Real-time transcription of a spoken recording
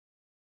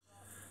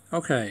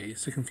Okay,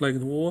 second flag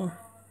of the war.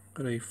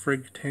 Got a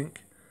Frigg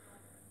tank.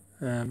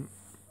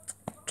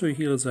 Two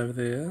healers over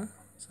there.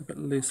 It's a bit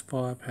less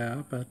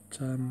firepower, but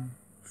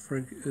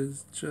Frigg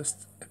is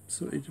just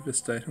absolutely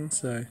devastating,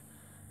 so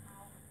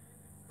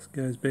this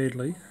goes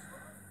badly.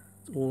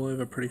 It's all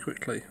over pretty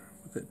quickly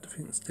with that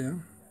defense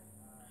down.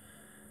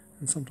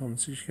 And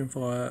sometimes you can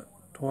fire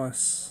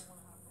twice.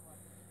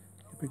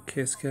 A big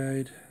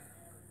cascade.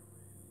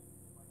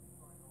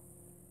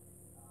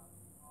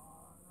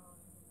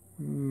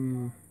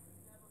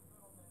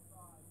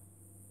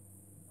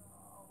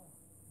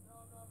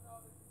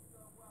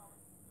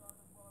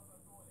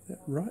 That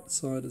right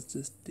side is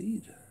just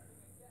dead.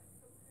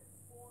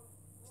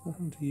 There's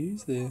nothing to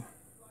use there.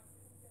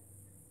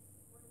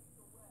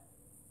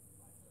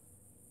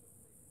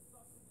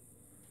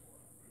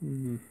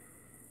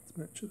 Let's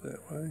match it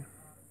that way.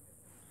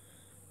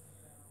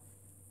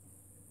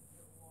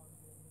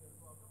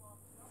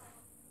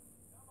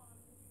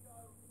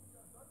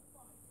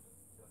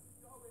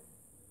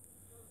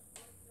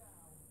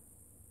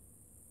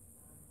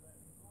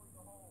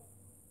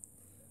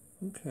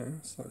 Okay,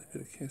 slightly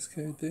better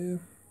cascade there.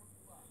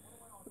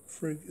 But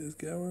Frigg is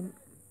going.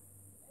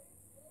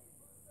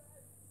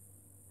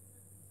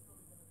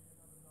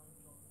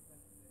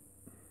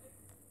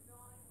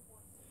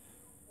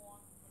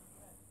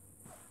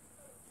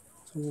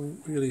 It's all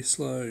really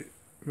slow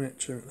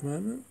matching at the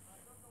moment.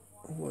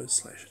 All those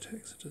slash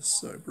attacks are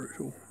just so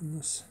brutal in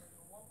this.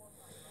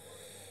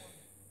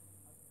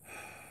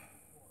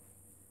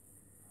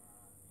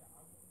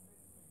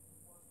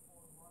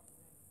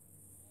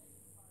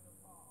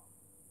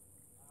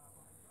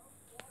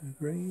 No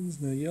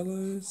greens, no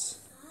yellows.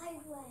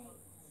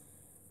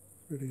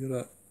 Really got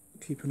to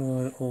keep an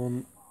eye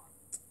on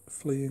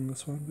fleeing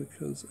this one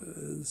because it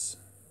is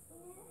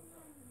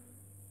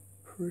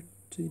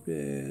pretty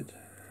bad.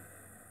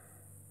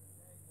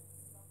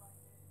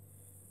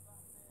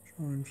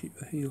 Try and keep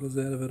the healers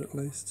out of it at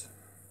least.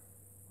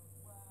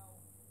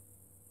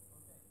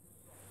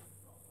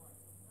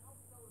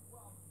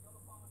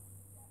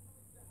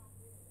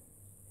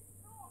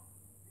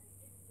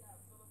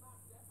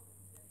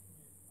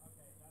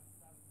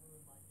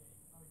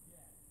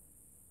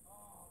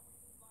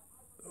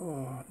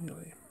 Oh,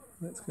 nearly.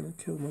 That's going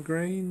to kill my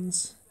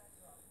greens.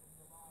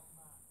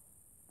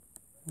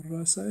 What did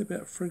I say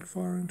about Frigg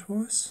firing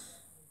twice?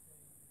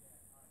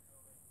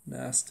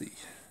 Nasty.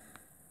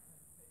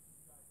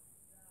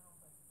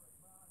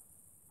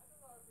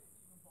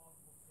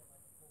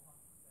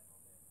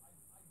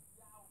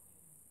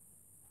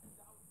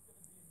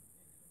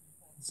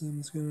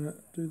 Zim's going to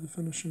do the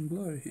finishing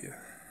blow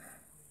here.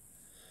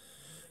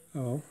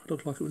 Oh, it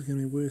looked like it was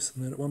going to be worse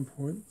than that at one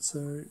point,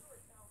 so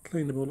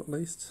cleanable at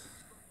least.